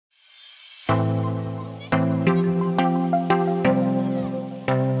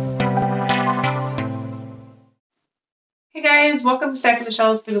guys, welcome to Stacking the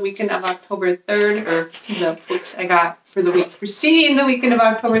Shelves for the weekend of October 3rd, or the books I got for the week preceding the weekend of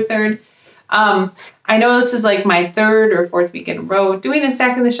October 3rd. I know this is like my third or fourth week in a row doing a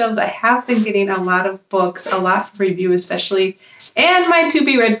Stacking the Shelves. I have been getting a lot of books, a lot for review especially, and my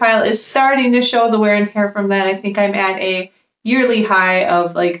to-be-read pile is starting to show the wear and tear from that. I think I'm at a yearly high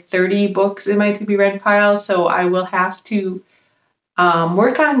of like 30 books in my to-be-read pile, so I will have to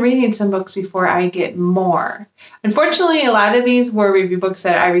work on reading some books before I get more. Unfortunately, a lot of these were review books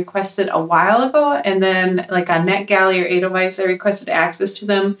that I requested a while ago, and then like on NetGalley or Edelweiss, I requested access to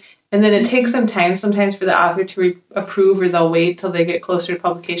them, and then it takes some time sometimes for the author to approve, or they'll wait till they get closer to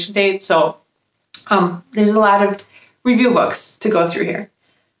publication date. So there's a lot of review books to go through here.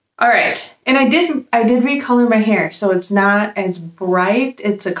 All right, and I did recolor my hair, so it's not as bright.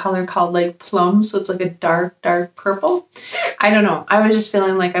 It's a color called like plum, so it's like a dark purple. I don't know. I was just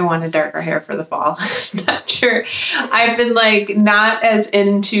feeling like I wanted darker hair for the fall. I'm not sure. I've been like not as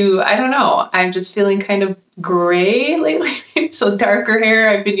into, I don't know. I'm just feeling kind of gray lately. So darker hair.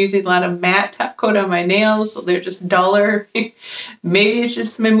 I've been using a lot of matte top coat on my nails, so they're just duller. Maybe it's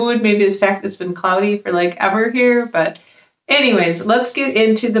just my mood. Maybe it's the fact that it's been cloudy for like ever here, but anyways, let's get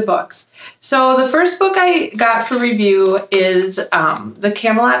into the books. So the first book I got for review is The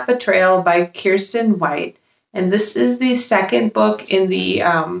Camelot Betrayal by Kiersten White. And this is the second book in the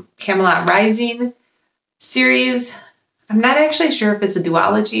Camelot Rising series. I'm not actually sure if it's a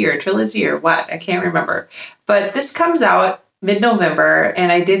duology or a trilogy or what. I can't remember. But this comes out mid-November,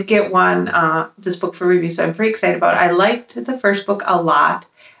 and I did get this book for review, so I'm pretty excited about it. I liked the first book a lot.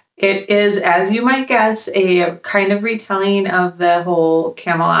 It is, as you might guess, a kind of retelling of the whole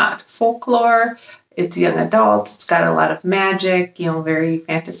Camelot folklore. It's young adult. It's got a lot of magic, very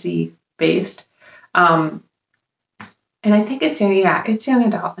fantasy based. And I think it's young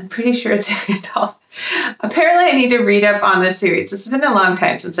adult. I'm pretty sure it's young adult. Apparently I need to read up on this series. It's been a long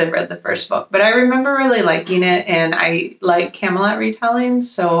time since I've read the first book, but I remember really liking it, and I like Camelot retellings,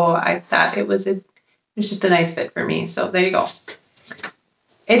 so I thought it was just a nice fit for me. So there you go.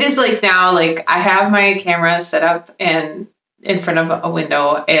 It is like now, like I have my camera set up and in front of a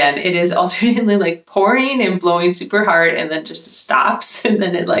window, and it is alternately like pouring and blowing super hard, and then just stops, and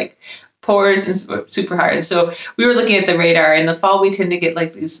then it like pours and super hard. So we were looking at the radar. In the fall, we tend to get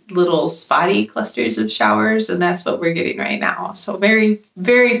like these little spotty clusters of showers, and that's what we're getting right now. So very,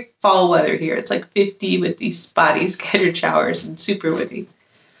 very fall weather here. It's like 50 with these spotty scattered showers and super windy.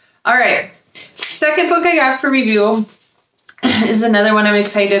 All right, second book I got for review is another one I'm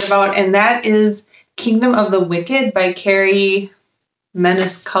excited about, and that is Kingdom of the Wicked by Carrie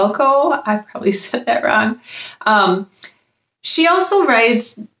Maniscalco. I probably said that wrong. She also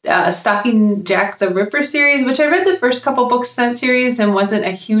writes Stalking Jack the Ripper series, which I read the first couple books in that series and wasn't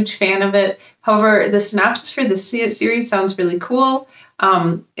a huge fan of it. However, the synopsis for this series sounds really cool.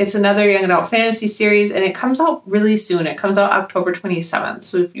 It's another young adult fantasy series, and it comes out really soon. It comes out October 27th.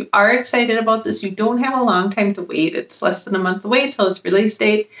 So if you are excited about this, you don't have a long time to wait. It's less than a month away till its release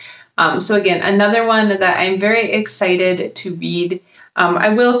date. So again, another one that I'm very excited to read. I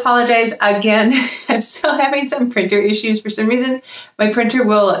will apologize again. I'm still having some printer issues. For some reason, my printer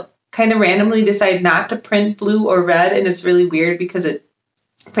will kind of randomly decide not to print blue or red, and it's really weird because it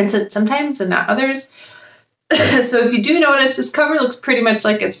prints it sometimes and not others. So if you do notice, this cover looks pretty much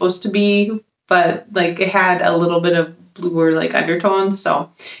like it's supposed to be, but like it had a little bit of bluer like undertones. So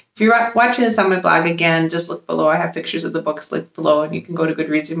if you're watching this on my blog, again, just look below. I have pictures of the books linked below, and you can go to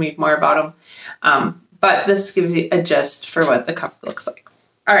Goodreads and read more about them. But this gives you a gist for what the cover looks like.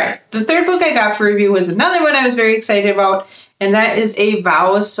 All right, the third book I got for review was another one I was very excited about, and that is A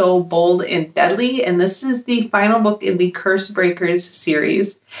Vow So Bold and Deadly, and this is the final book in the Curse Breakers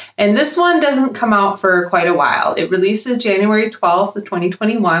series. And this one doesn't come out for quite a while. It releases January 12th of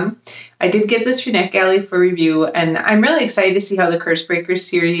 2021. I did get this for NetGalley for review, and I'm really excited to see how the Curse Breakers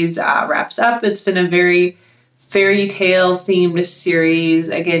series wraps up. It's been a very fairy tale themed series.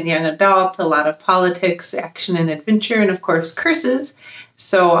 Again, young adult, a lot of politics, action and adventure, and of course curses.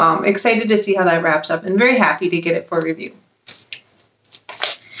 So excited to see how that wraps up, and very happy to get it for review.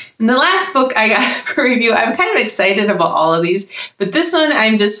 And the last book I got for review, I'm kind of excited about all of these, but this one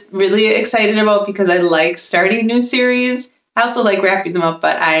I'm just really excited about because I like starting new series. I also like wrapping them up,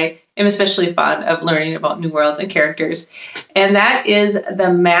 but I am especially fond of learning about new worlds and characters. And that is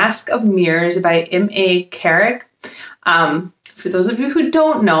The Mask of Mirrors by M.A. Carrick. For those of you who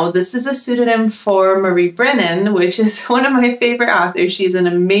don't know, this is a pseudonym for Marie Brennan, which is one of my favorite authors. She's an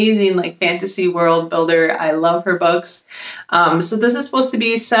amazing fantasy world builder. I love her books. So this is supposed to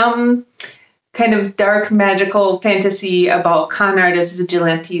be some kind of dark magical fantasy about con artists,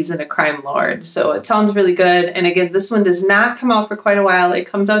 vigilantes, and a crime lord. So it sounds really good. And again, this one does not come out for quite a while. It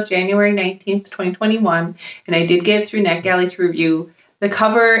comes out January 19th, 2021. And I did get it through NetGalley to review. The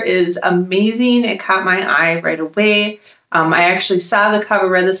cover is amazing. It caught my eye right away. I actually saw the cover,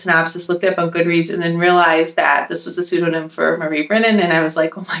 read the synopsis, looked up on Goodreads, and then realized that this was a pseudonym for Marie Brennan. And I was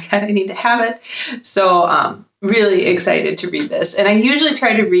like, oh my God, I need to have it. So really excited to read this. And I usually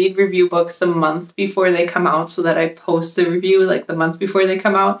try to read review books the month before they come out so that I post the review like the month before they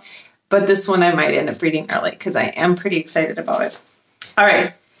come out. But this one I might end up reading early because I am pretty excited about it. All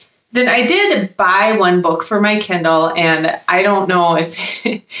right. Then I did buy one book for my Kindle, and I don't know if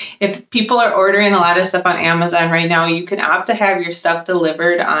if people are ordering a lot of stuff on Amazon right now, you can opt to have your stuff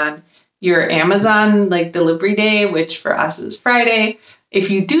delivered on your Amazon like delivery day, which for us is Friday.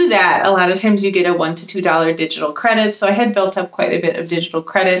 If you do that, a lot of times you get a $1 to $2 digital credit. So I had built up quite a bit of digital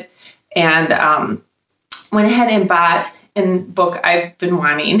credit and went ahead and bought a book I've been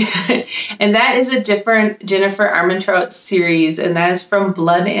wanting. And that is a different Jennifer Armentrout series, and that is from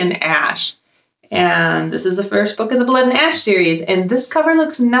Blood and Ash. And this is the first book in the Blood and Ash series. And this cover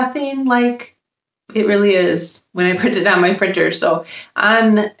looks nothing like it really is when I printed it on my printer. So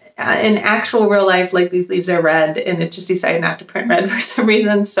in actual real life, like these leaves are red, and it just decided not to print red for some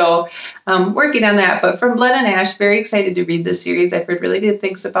reason. So working on that. But from Blood and Ash, very excited to read this series. I've heard really good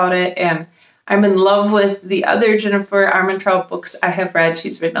things about it. And I'm in love with the other Jennifer Armentrout books I have read.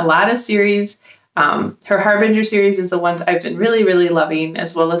 She's written a lot of series. Her Harbinger series is the ones I've been really, really loving,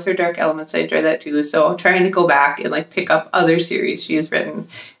 as well as her Dark Elements. I enjoy that too. So I'm trying to go back and like pick up other series she has written.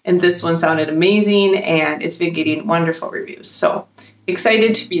 And this one sounded amazing, and it's been getting wonderful reviews. So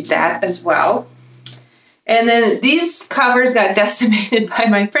excited to read that as well. And then these covers got decimated by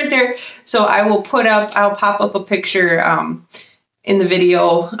my printer. So I'll pop up a picture in the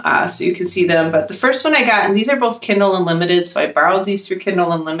video so you can see them. But the first one I got, and these are both Kindle Unlimited, so I borrowed these through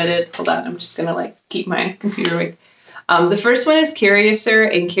Kindle Unlimited. Hold on, I'm just going to like keep my computer away. The first one is Curiouser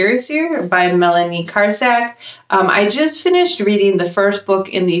and Curiouser by Melanie Karsak. I just finished reading the first book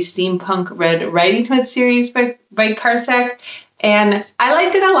in the Steampunk Red Riding Hood series by Karsak, and I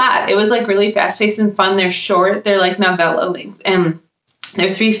liked it a lot. It was like really fast-paced and fun. They're short. They're like novella length, and they're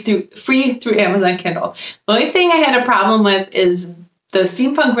free through Amazon Kindle. The only thing I had a problem with is the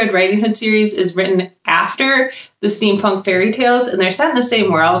Steampunk Red Riding Hood series is written after the Steampunk fairy tales, and they're set in the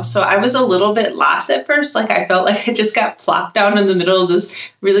same world. So I was a little bit lost at first. Like I felt like I just got plopped down in the middle of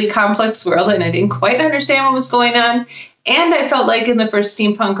this really complex world, and I didn't quite understand what was going on. And I felt like in the first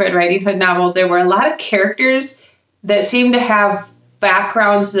Steampunk Red Riding Hood novel, there were a lot of characters that seemed to have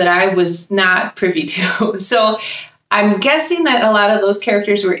backgrounds that I was not privy to. So I'm guessing that a lot of those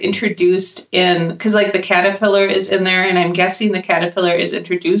characters were introduced in, because like the caterpillar is in there, and I'm guessing the caterpillar is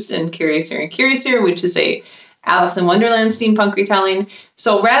introduced in Curiouser and Curiouser, which is a Alice in Wonderland steampunk retelling.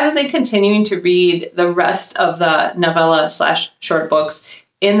 So rather than continuing to read the rest of the novella/short books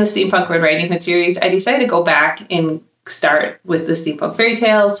in the Steampunk Red Riding Hood series, I decided to go back and start with the steampunk fairy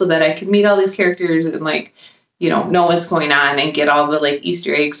tales so that I could meet all these characters and like, you know what's going on and get all the like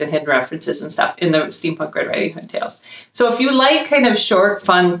Easter eggs and hidden references and stuff in the Steampunk Red Riding Hood tales. So if you like kind of short,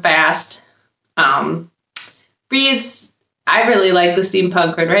 fun, fast reads, I really like the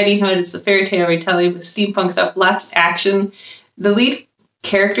Steampunk Red Riding Hood. It's a fairy tale retelling with steampunk stuff, lots of action. The lead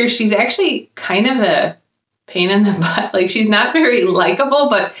character, she's actually kind of a pain in the butt. Like she's not very likable,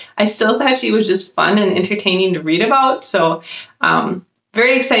 but I still thought she was just fun and entertaining to read about. So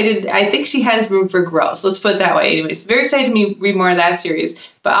very excited. I think she has room for growth. Let's put it that way. Anyways, very excited to read more of that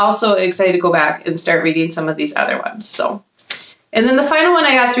series, but also excited to go back and start reading some of these other ones. So, and then the final one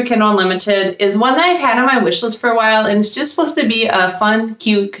I got through Kindle Unlimited is one that I've had on my wish list for a while, and it's just supposed to be a fun,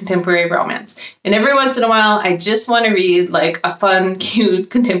 cute, contemporary romance. And every once in a while, I just want to read like a fun, cute,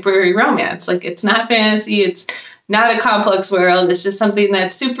 contemporary romance. Like it's not fantasy. It's not a complex world. It's just something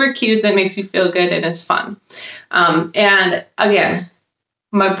that's super cute that makes you feel good and is fun. And again,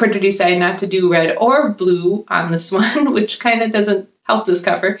 my printer decided not to do red or blue on this one, which kind of doesn't help this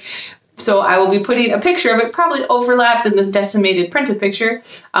cover. So I will be putting a picture of it, probably overlapped in this decimated printed picture.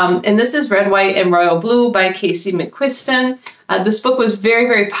 And this is Red, White, and Royal Blue by Casey McQuiston. This book was very,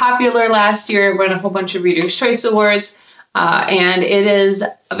 very popular last year. It won a whole bunch of Reader's Choice Awards. And it is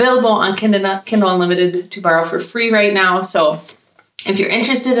available on Kindle Unlimited to borrow for free right now. So if you're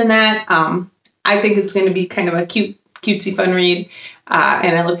interested in that, I think it's going to be kind of a cutesy fun read.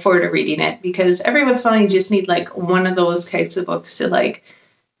 And I look forward to reading it because every once in a while you just need like one of those types of books to like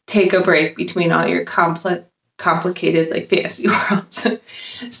take a break between all your complex complicated like fantasy worlds.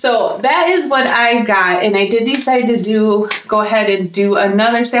 So that is what I got, and I did decide to go ahead and do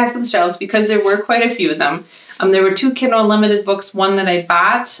another stack of the shelves because there were quite a few of them. There were 2 Kindle Unlimited books, 1 that I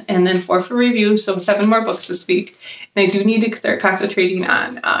bought, and then 4 for review, so 7 more books this week. And I do need to start concentrating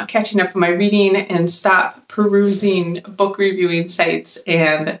on catching up on my reading and stop perusing book reviewing sites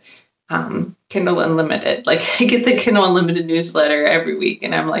and Kindle Unlimited. Like, I get the Kindle Unlimited newsletter every week,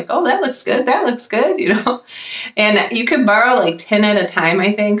 and I'm like, oh, that looks good, And you can borrow like 10 at a time,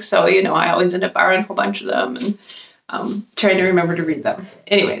 I think. So, I always end up borrowing a whole bunch of them and trying to remember to read them.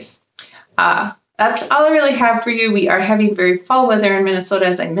 Anyways, that's all I really have for you. We are having very fall weather in Minnesota,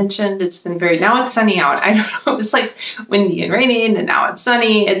 as I mentioned. It's been now it's sunny out. I don't know, it's like windy and raining, and now it's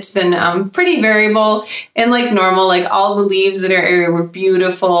sunny. It's been pretty variable and like normal. Like, all the leaves in our area were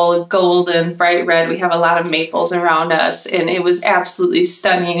beautiful, golden, bright red. We have a lot of maples around us, and it was absolutely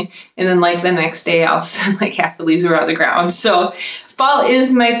stunning. And then like the next day, all of a sudden, like half the leaves were on the ground. So fall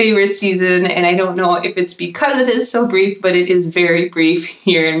is my favorite season, and I don't know if it's because it is so brief, but it is very brief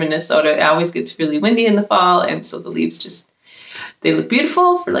here in Minnesota. It always gets really windy in the fall, and so the leaves they look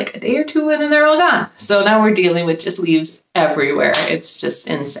beautiful for like a day or two, and then they're all gone. So now we're dealing with just leaves everywhere. It's just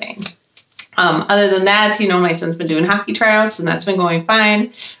insane. Other than that, my son's been doing hockey tryouts, and that's been going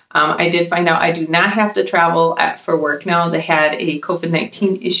fine. I did find out I do not have to travel for work now. They had a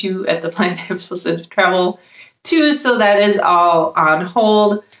COVID-19 issue at the plant I'm supposed to travel to, so that is all on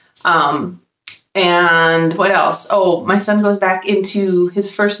hold. And what else? Oh, my son goes back into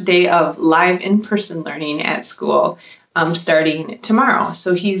his first day of live in-person learning at school starting tomorrow.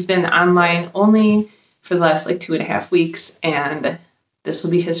 So he's been online only for the last like 2.5 weeks, and this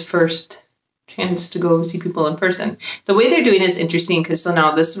will be his first chance to go see people in person. The way they're doing it is interesting because so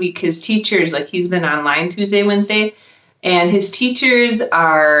now this week his teachers, like he's been online Tuesday, Wednesday, and his teachers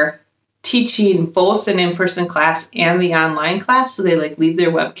are teaching both an in-person class and the online class. So they like leave their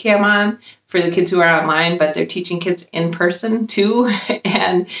webcam on for the kids who are online, but they're teaching kids in person too.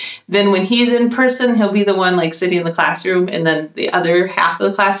 And then when he's in person, he'll be the one like sitting in the classroom, and then the other half of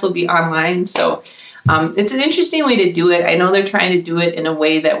the class will be online. So it's an interesting way to do it. I know they're trying to do it in a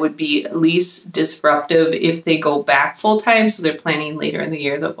way that would be least disruptive if they go back full time. So they're planning later in the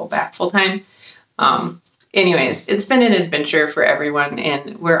year they'll go back full time. Anyways, it's been an adventure for everyone,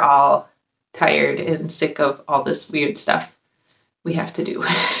 and we're all tired and sick of all this weird stuff we have to do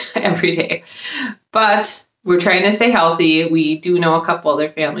every day. But we're trying to stay healthy. We do know a couple other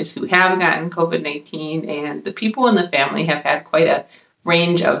families who have gotten COVID-19, and the people in the family have had quite a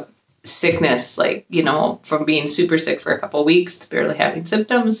range of sickness, like, from being super sick for a couple of weeks to barely having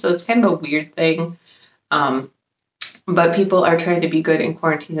symptoms. So it's kind of a weird thing. But people are trying to be good in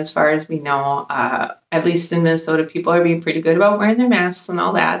quarantine as far as we know. At least in Minnesota, people are being pretty good about wearing their masks and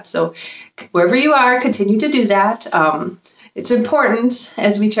all that. So wherever you are, continue to do that. It's important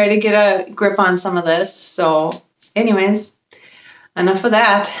as we try to get a grip on some of this. So anyways, enough of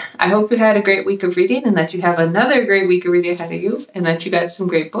that. I hope you had a great week of reading, and that you have another great week of reading ahead of you, and that you got some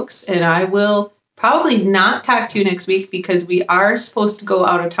great books. And I will probably not talk to you next week because we are supposed to go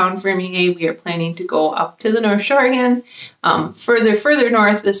out of town for MEA. We are planning to go up to the North Shore again, further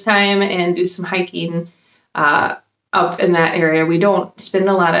north this time, and do some hiking up in that area. We don't spend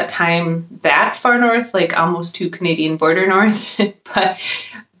a lot of time that far north, like almost to Canadian border north,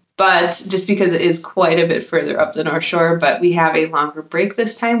 but just because it is quite a bit further up the North Shore. But we have a longer break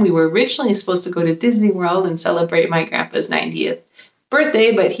this time. We were originally supposed to go to Disney World and celebrate my grandpa's 90th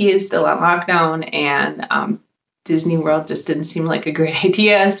birthday, but he is still on lockdown, and Disney World just didn't seem like a great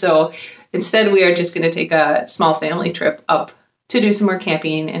idea. So instead, we are just going to take a small family trip up to do some more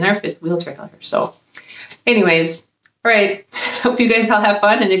camping in our 5th wheel trailer. So anyways, all right, hope you guys all have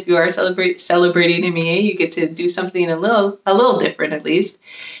fun. And if you are celebrating MEA, you get to do something a little different at least.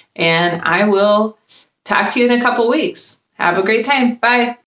 And I will talk to you in a couple weeks. Have a great time. Bye.